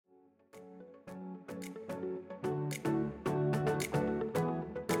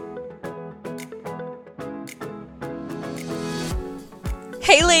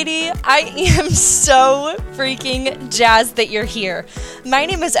Hey lady, I am so freaking jazzed that you're here. My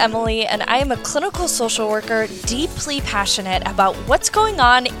name is Emily and I am a clinical social worker deeply passionate about what's going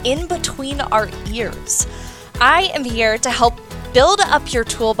on in between our ears. I am here to help build up your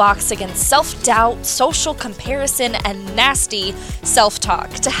toolbox against self-doubt, social comparison, and nasty self-talk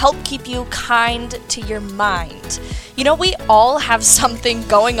to help keep you kind to your mind. You know, we all have something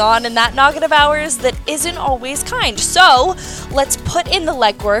going on in that noggin of ours that isn't always kind. So let's put in the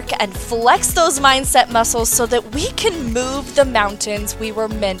legwork and flex those mindset muscles so that we can move the mountains we were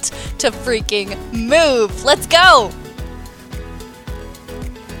meant to freaking move. Let's go!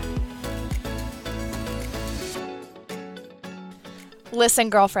 Listen,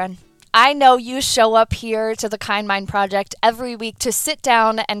 girlfriend, I know you show up here to the Kind Mind Project every week to sit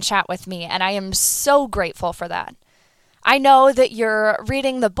down and chat with me, and I am so grateful for that. I know that you're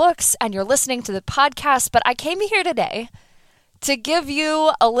reading the books and you're listening to the podcast, but I came here today to give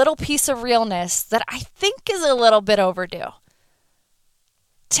you a little piece of realness that I think is a little bit overdue.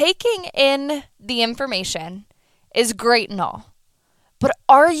 Taking in the information is great and all, but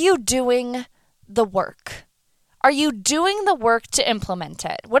are you doing the work? Are you doing the work to implement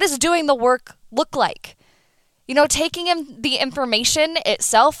it? What does doing the work look like? You know, taking in the information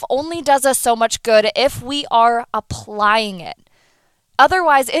itself only does us so much good if we are applying it.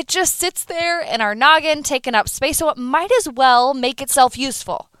 Otherwise, it just sits there in our noggin, taking up space, so it might as well make itself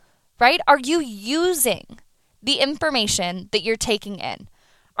useful, right? Are you using the information that you're taking in?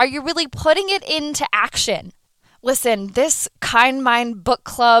 Are you really putting it into action? Listen, this Kind Mind book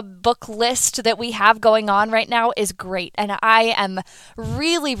club book list that we have going on right now is great. And I am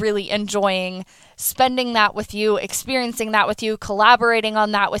really, really enjoying spending that with you, experiencing that with you, collaborating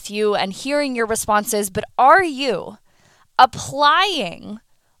on that with you, and hearing your responses. But are you applying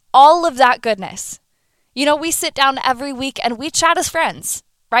all of that goodness? You know, we sit down every week and we chat as friends,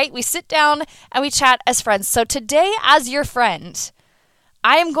 right? We sit down and we chat as friends. So today, as your friend,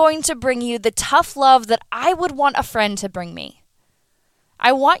 I am going to bring you the tough love that I would want a friend to bring me.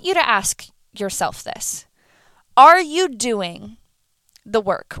 I want you to ask yourself this. Are you doing the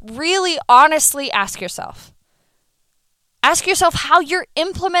work? Really honestly ask yourself. Ask yourself how you're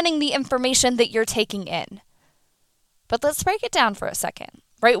implementing the information that you're taking in. But let's break it down for a second,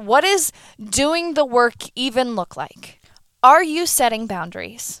 right? What does doing the work even look like? Are you setting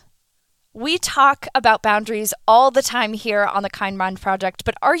boundaries? We talk about boundaries all the time here on the Kind Mind Project,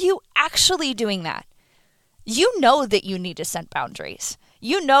 but are you actually doing that? You know that you need to set boundaries.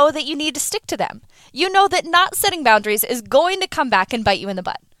 You know that you need to stick to them. You know that not setting boundaries is going to come back and bite you in the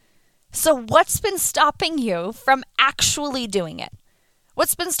butt. So what's been stopping you from actually doing it?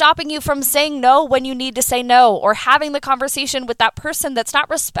 What's been stopping you from saying no when you need to say no, or having the conversation with that person that's not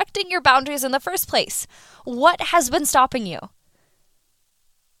respecting your boundaries in the first place? What has been stopping you?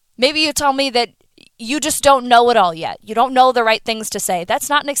 Maybe you tell me that you just don't know it all yet. You don't know the right things to say. That's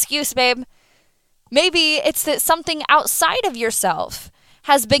not an excuse, babe. Maybe it's that something outside of yourself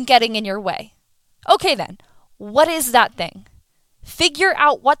has been getting in your way. Okay then, what is that thing? Figure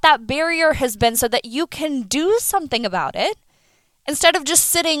out what that barrier has been so that you can do something about it instead of just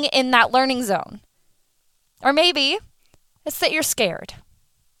sitting in that learning zone. Or maybe it's that you're scared.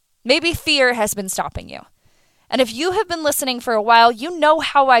 Maybe fear has been stopping you. And if you have been listening for a while, you know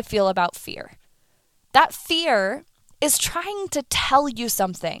how I feel about fear. That fear is trying to tell you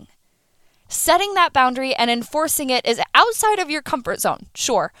something. Setting that boundary and enforcing it is outside of your comfort zone,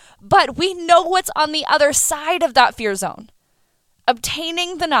 sure, but we know what's on the other side of that fear zone.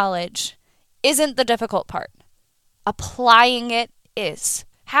 Obtaining the knowledge isn't the difficult part. Applying it is.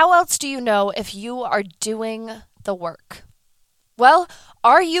 How else do you know if you are doing the work? Well,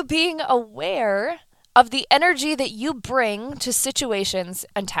 are you being aware of the energy that you bring to situations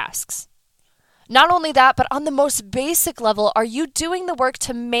and tasks? Not only that, but on the most basic level, are you doing the work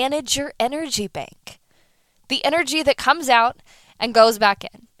to manage your energy bank? The energy that comes out and goes back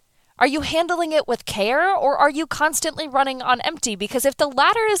in. Are you handling it with care, or are you constantly running on empty? Because if the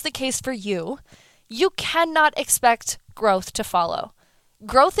latter is the case for you, you cannot expect growth to follow.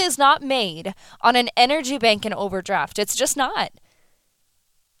 Growth is not made on an energy bank in overdraft. It's just not.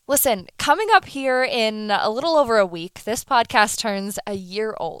 Listen, coming up here in a little over a week, this podcast turns a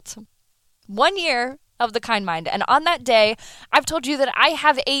year old. 1 year of the Kind Mind. And on that day, I've told you that I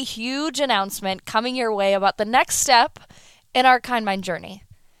have a huge announcement coming your way about the next step in our Kind Mind journey.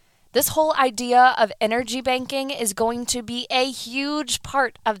 This whole idea of energy banking is going to be a huge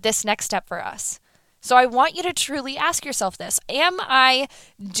part of this next step for us. So I want you to truly ask yourself this. Am I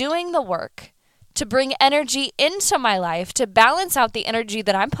doing the work to bring energy into my life to balance out the energy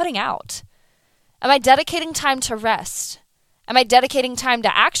that I'm putting out? Am I dedicating time to rest? Am I dedicating time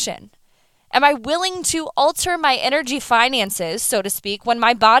to action? Am I willing to alter my energy finances, so to speak, when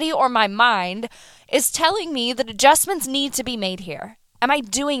my body or my mind is telling me that adjustments need to be made here? Am I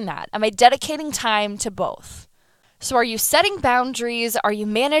doing that? Am I dedicating time to both? So are you setting boundaries? Are you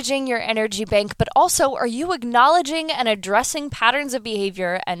managing your energy bank? But also, are you acknowledging and addressing patterns of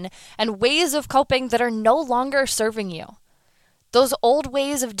behavior and ways of coping that are no longer serving you? Those old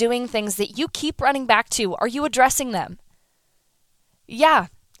ways of doing things that you keep running back to, are you addressing them? Yeah.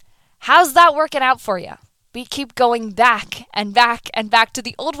 How's that working out for you? We keep going back and back and back to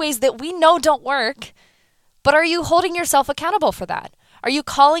the old ways that we know don't work, but are you holding yourself accountable for that? Are you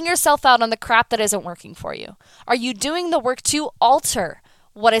calling yourself out on the crap that isn't working for you? Are you doing the work to alter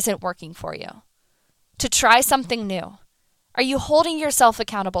what isn't working for you? To try something new? Are you holding yourself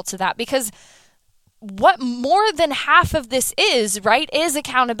accountable to that? Because what more than half of this is, right, is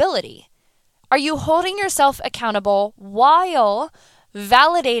accountability. Are you holding yourself accountable while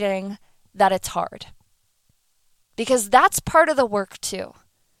validating that it's hard? Because that's part of the work too.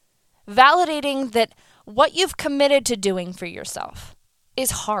 Validating that what you've committed to doing for yourself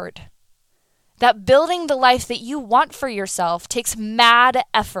is hard. That building the life that you want for yourself takes mad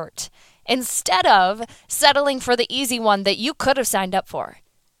effort instead of settling for the easy one that you could have signed up for.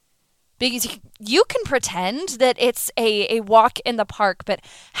 Because you can pretend that it's a walk in the park, but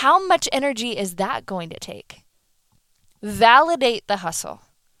how much energy is that going to take? Validate the hustle.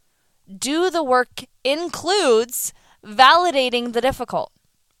 Do the work includes validating the difficult,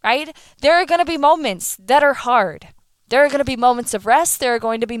 right? There are going to be moments that are hard. There are going to be moments of rest. There are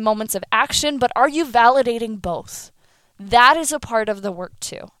going to be moments of action, but are you validating both? That is a part of the work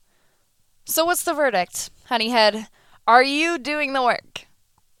too. So what's the verdict, honeyhead? Are you doing the work?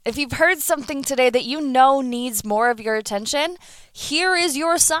 If you've heard something today that you know needs more of your attention, here is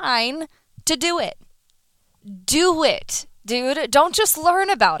your sign to do it. Do it, dude. Don't just learn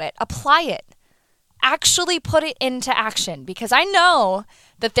about it. Apply it. Actually put it into action, because I know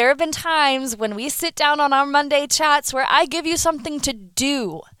that there have been times when we sit down on our Monday chats where I give you something to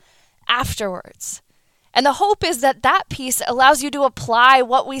do afterwards. And the hope is that that piece allows you to apply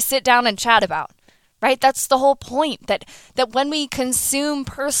what we sit down and chat about, right? That's the whole point, that when we consume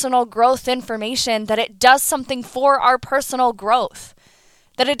personal growth information, that it does something for our personal growth.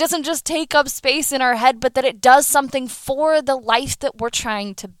 That it doesn't just take up space in our head, but that it does something for the life that we're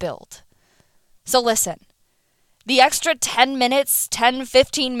trying to build. So listen, the extra 10 minutes, 10,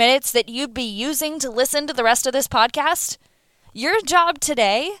 15 minutes that you'd be using to listen to the rest of this podcast, your job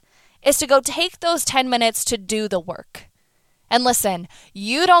today is to go take those 10 minutes to do the work. And listen,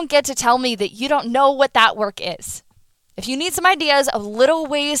 you don't get to tell me that you don't know what that work is. If you need some ideas of little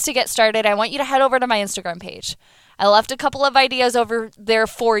ways to get started, I want you to head over to my Instagram page. I left a couple of ideas over there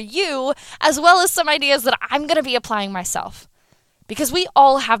for you, as well as some ideas that I'm going to be applying myself. Because we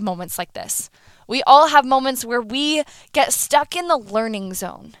all have moments like this. We all have moments where we get stuck in the learning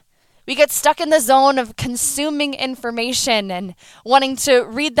zone. We get stuck in the zone of consuming information and wanting to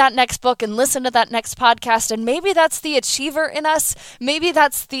read that next book and listen to that next podcast. And maybe that's the achiever in us. Maybe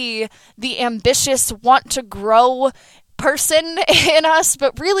that's the ambitious, want to grow person in us.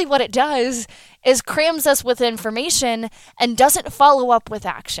 But really what it does is crams us with information and doesn't follow up with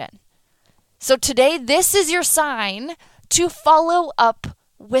action. So today, this is your sign to follow up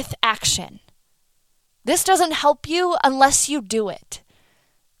with action. This doesn't help you unless you do it.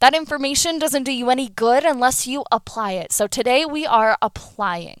 That information doesn't do you any good unless you apply it. So today we are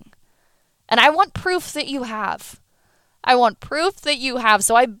applying. And I want proof that you have. I want proof that you have.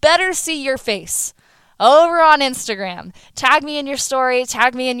 So I better see your face over on Instagram. Tag me in your story.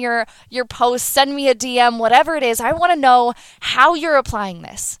 Tag me in your post. Send me a DM, whatever it is. I want to know how you're applying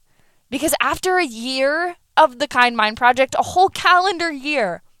this. Because after a year of the Kind Mind Project, a whole calendar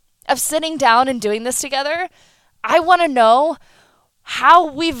year of sitting down and doing this together, I want to know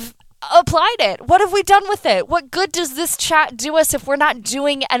how we've applied it. What have we done with it? What good does this chat do us if we're not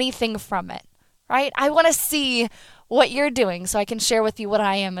doing anything from it, right? I want to see what you're doing so I can share with you what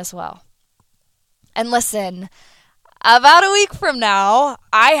I am as well. And listen, about a week from now,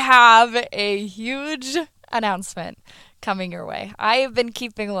 I have a huge announcement coming your way. I have been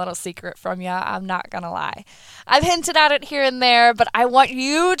keeping a little secret from you. I'm not going to lie. I've hinted at it here and there, but I want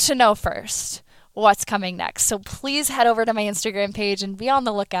you to know first what's coming next. So please head over to my Instagram page and be on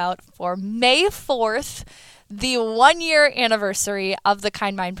the lookout for May 4th, the 1-year anniversary of the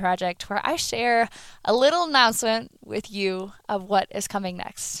Kind Mind Project, where I share a little announcement with you of what is coming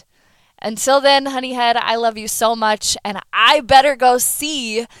next. Until then, honeyhead, I love you so much, and I better go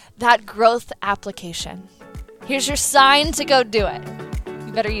see that growth application. Here's your sign to go do it.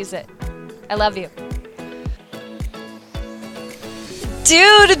 You better use it. I love you.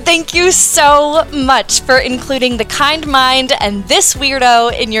 Dude, thank you so much for including the kind mind and this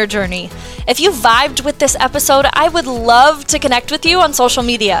weirdo in your journey. If you vibed with this episode, I would love to connect with you on social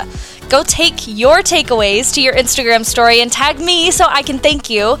media. Go take your takeaways to your Instagram story and tag me so I can thank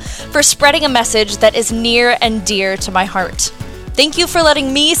you for spreading a message that is near and dear to my heart. Thank you for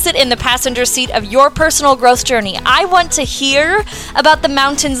letting me sit in the passenger seat of your personal growth journey. I want to hear about the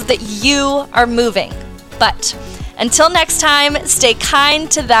mountains that you are moving. But until next time, stay kind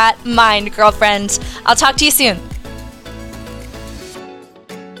to that mind, girlfriend. I'll talk to you soon.